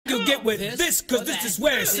can get with this, cause this is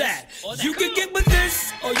where it's at. You can get with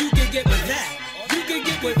this, or you can get with that. You can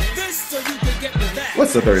get with this, or you can get with that.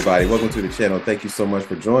 What's up, everybody? Welcome to the channel. Thank you so much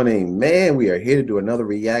for joining. Man, we are here to do another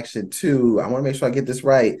reaction to, I want to make sure I get this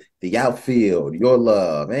right, the Outfield, Your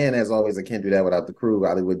Love. And as always, I can't do that without the crew.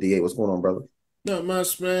 Hollywood DA, what's going on, brother? Not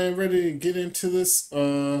much, man. Ready to get into this.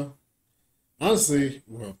 Honestly,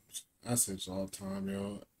 well, I say this all the time,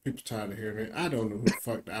 yo. People tired of hearing it. I don't know who the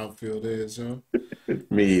fuck the Outfield is, yo.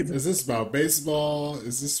 Me either. Is this about baseball?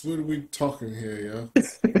 Is this, what are we talking here, yo?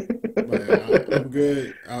 But I'm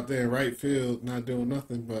good out there in right field, not doing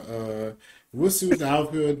nothing. But we'll see what the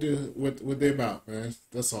Outfield do, what they about, man.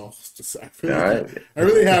 That's all. I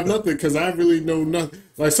really have nothing because I really know nothing.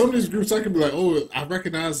 Like some of these groups, I could be like, oh, I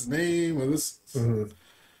recognize the name or this.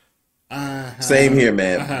 Same here,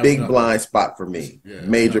 man. Big nothing. Blind spot for me. Yeah,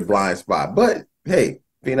 major blind spot. But hey,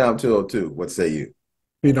 Phenom 202, what say you?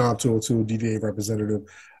 Phenom 202, DDA representative.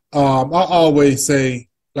 I always say,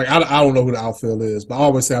 like, I don't know who the Outfield is, but I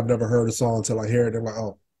always say I've never heard a song until I hear it. They're like,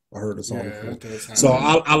 oh, I heard the song before. So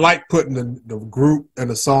I like putting the group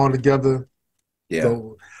and the song together. Yeah.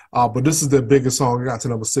 So, but this is their biggest song. It got to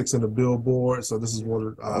number 6 in the Billboard. So this is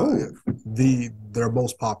one of their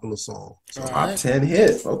most popular song. So, top 10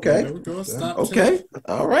 hit. Okay. There we go. Stop okay. 10.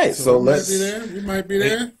 All right. So let's. We might be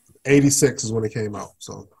there. 86 is when it came out.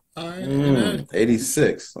 So. All right.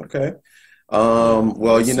 86. Okay.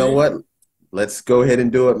 Well, you know what? Let's go ahead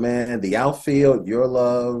and do it, man. The Outfield, Your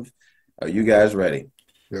Love. Are you guys ready?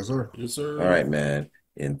 Yes, sir. Yes, sir. All right, man.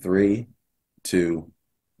 In 3, 2,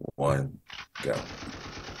 1, go.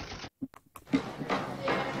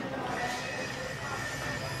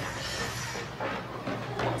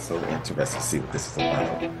 So interested to see what this is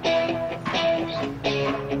about.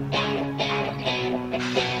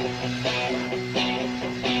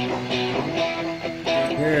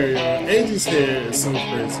 Hair, yo. 80s hair is so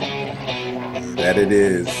crazy. That it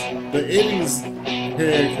is. The 80s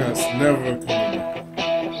haircuts never come back.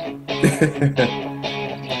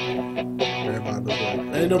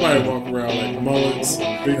 Ain't nobody walk around like mullets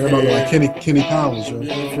and big everybody hair. Like Kenny Powers, yo.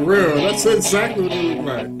 Yeah, for real. That's exactly what it look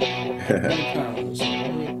like. Kenny Powers.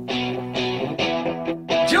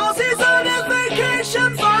 Josie's on a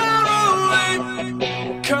vacation far away.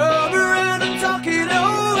 Come around and talk it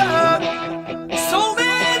over. So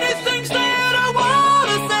many things that I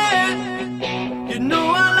wanna say. You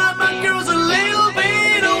know I like my girls a little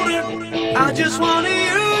bit older. I just wanna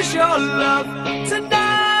use your love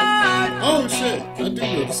tonight. Oh shit, I do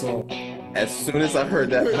know the song. As soon as I heard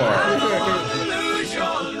that part,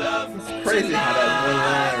 it's crazy how that one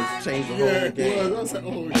line changed the whole game. I was like,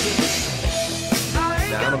 oh shit.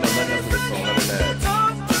 Now, I don't know nothing else in this song other than that.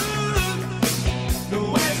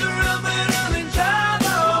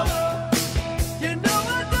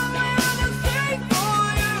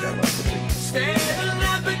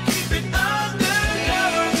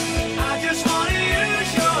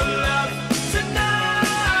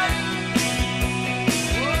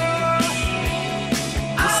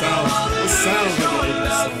 Sounds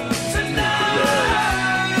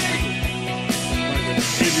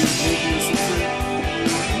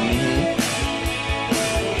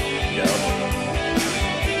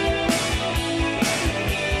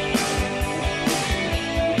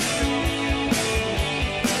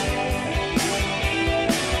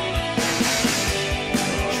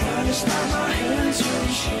like a good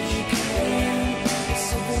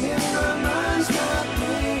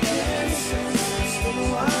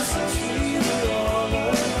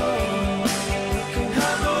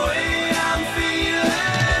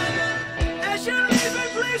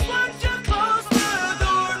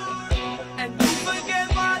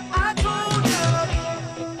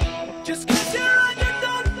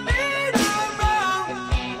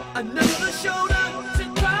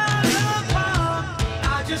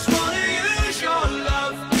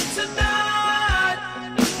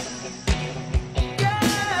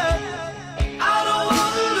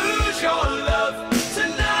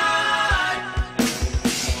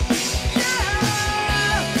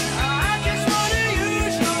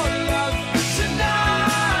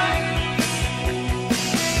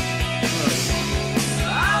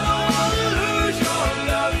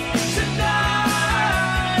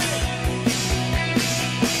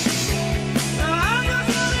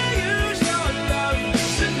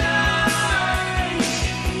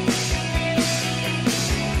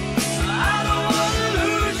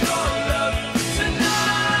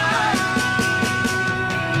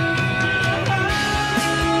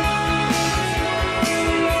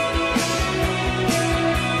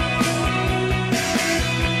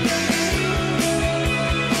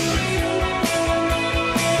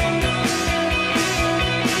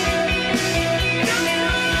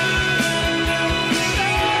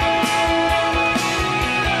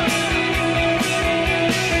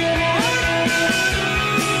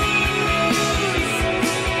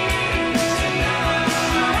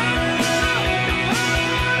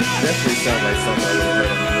Definitely sounds like something I would have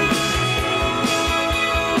heard on the movie.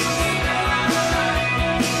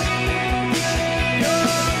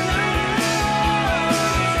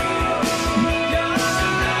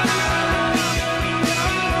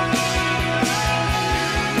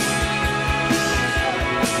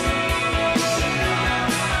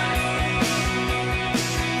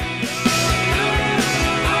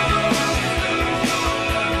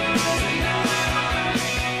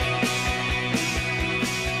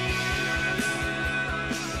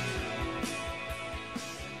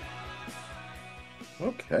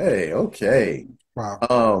 Okay.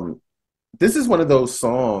 Wow. This is one of those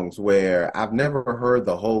songs where I've never heard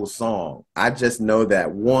the whole song. I just know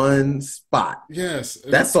that one spot. Yes.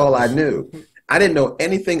 That's all I knew. I didn't know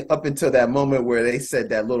anything up until that moment where they said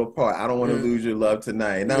that little part, I don't want to lose your love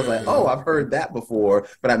tonight. And I was like, oh, I've heard that before,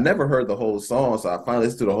 but I've never heard the whole song. So I finally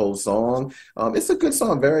listened to the whole song. It's a good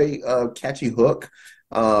song, very catchy hook.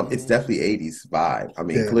 It's definitely 80s vibe. I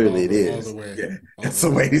mean, clearly it is. All the way. Yeah, it's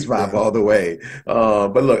some 80s vibe all the way.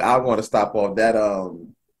 But look, I want to stop off that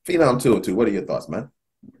Phenom 202. What are your thoughts, man?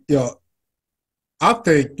 Yo, I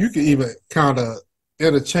think you could even kind of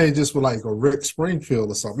interchange this with like a Rick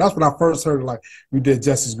Springfield or something. That's when I first heard it. Like we did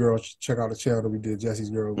Jesse's Girl. Check out the channel. We did Jesse's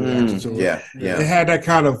Girl. Yeah. It had that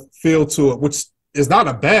kind of feel to it, which is not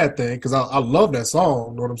a bad thing because I love that song.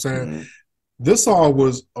 You know what I'm saying? Mm-hmm. This song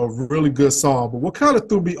was a really good song, but what kind of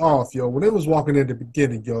threw me off, yo, when it was walking in the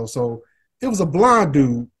beginning, yo, so it was a blind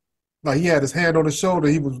dude. Like he had his hand on his shoulder.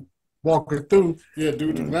 He was walking through. Yeah,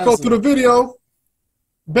 dude. Go through the video.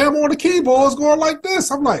 Bam on the keyboards going like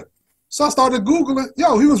this. I'm like, so I started Googling.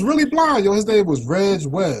 Yo, he was really blind. Yo, his name was Reg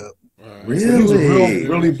Webb. Really? So he was a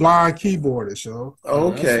really blind keyboardist, yo.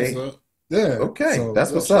 Okay. Yeah. Okay. So,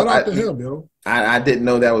 that's what's shout up. out to him, yo. I didn't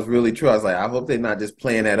know that was really true. I was like, I hope they're not just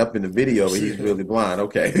playing that up in the video, but he's really blind.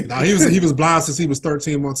 Okay. Nah, he was blind since he was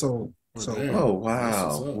 13 months old. So. Oh,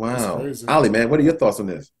 wow. Ollie, man, what are your thoughts on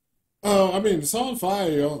this? I mean, the song fire,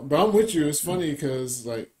 yo. But I'm with you. It's funny because,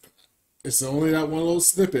 like, it's only that one little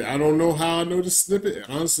snippet. I don't know how I know the snippet.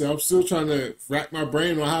 Honestly, I'm still trying to rack my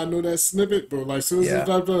brain on how I know that snippet. But, like, as soon as it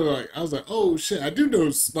dropped, I was like, oh, shit, I do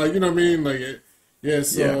know. Like, you know what I mean? Like,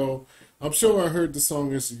 so I'm sure I heard the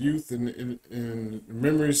song as a youth and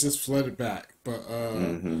memories just flooded back. But,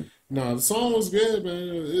 no, the song was good, man.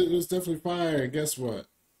 It was definitely fire. And guess what?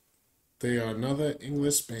 They are another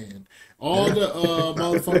English band. All the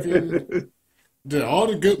motherfucking... Did all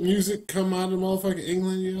the good music come out of motherfucking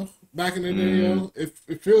England, yo? Back in the day, yo?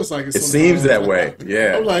 It feels like it seems that way.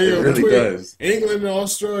 Yeah. I'm like, yo, it really does. England and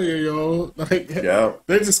Australia, yo. Like,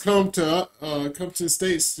 they just come to the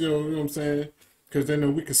States, you know what I'm saying? Because they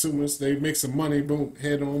know we consumers, they make some money, boom,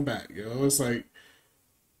 head on back, yo. It's like...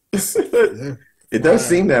 It does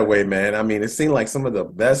seem that way, man. I mean, it seemed like some of the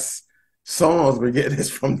best songs we're getting is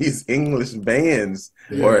from these English bands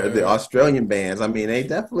or the Australian bands. I mean, they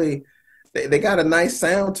definitely... They got a nice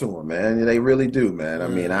sound to them, man. They really do, man. I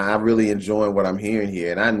mean, I really enjoy what I'm hearing here.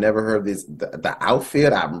 And I never heard this, the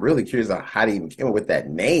Outfield. I'm really curious about how they even came up with that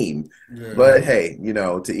name. Yeah. But, hey, you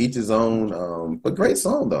know, to each his own. But great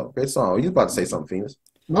song, though. Great song. You was about to say something, Phoenix?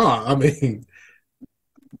 No, I mean,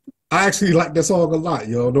 I actually like that song a lot,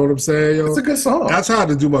 yo. Know what I'm saying, yo? It's a good song. I tried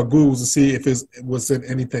to do my Googles to see if it was in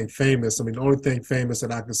anything famous. I mean, the only thing famous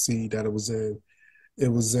that I could see that it was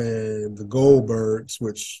in The Goldbergs,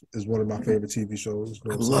 which is one of my favorite TV shows.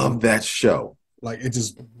 You know I love that show. Like, it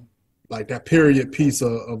just, like that period piece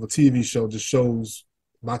of a TV show just shows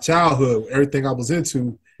my childhood, everything I was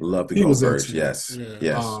into. Love the Goldbergs, yes.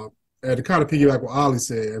 And to kind of piggyback what Ollie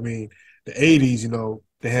said, I mean, the 80s, you know,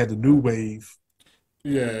 they had the new wave.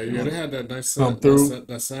 Yeah, they had that nice sound.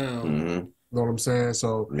 That sound. Mm-hmm. You know what I'm saying?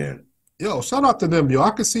 So, yo, shout out to them, yo. I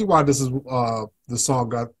can see why this is the song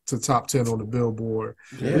got to top 10 on the Billboard.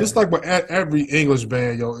 Yeah. Just like with every English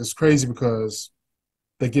band, yo, it's crazy because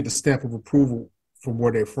they get the stamp of approval from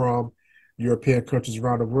where they're from, European countries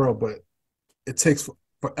around the world, but it takes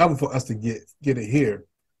forever for us to get it here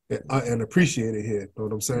and appreciate it here. You know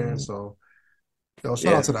what I'm saying? Mm-hmm. So, yo,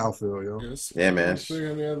 shout out to the Outfield, yo. Yes. Yeah, man. Think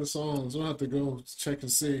of any other songs? We'll have to go check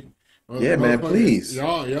and see. Yeah, man, please.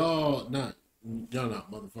 Y'all not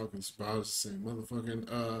motherfuckers, but I was just saying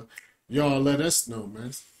motherfucking y'all let us know,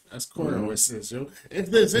 man. As Corey always says, yo.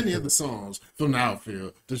 If there's any other songs from the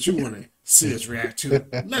Outfield that you want to see us react to,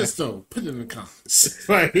 let us know. Put it in the comments.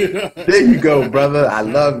 Right, there you go, brother. I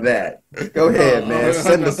love that. Go ahead, man.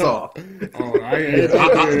 Send us off. Corey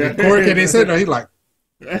can't say no. He's like,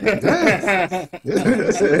 Nah,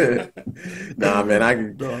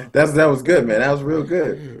 man, that was good, man. That was real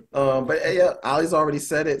good. But yeah, Ollie's already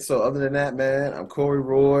said it. So other than that, man, I'm Corey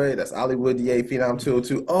Roy. That's Hollywood DA Phenom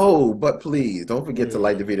 202. Oh, but please don't forget to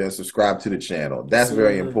like the video and subscribe to the channel. That's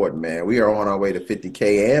very important, man. We are on our way to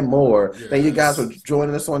 50K and more. Thank you guys for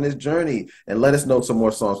joining us on this journey, and let us know some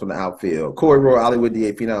more songs from the Outfield. Corey Roy, Hollywood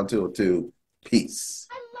DA Phenom 202. Peace.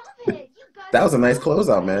 I love it. That was a nice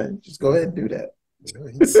closeout, man. Just go ahead and do that.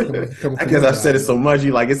 I guess I've said it so much,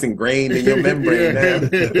 you like it's ingrained in your membrane now.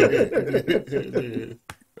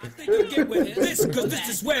 I think you get with this, because this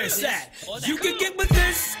is where it's at. You can get with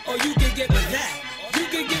this, or you can get with that.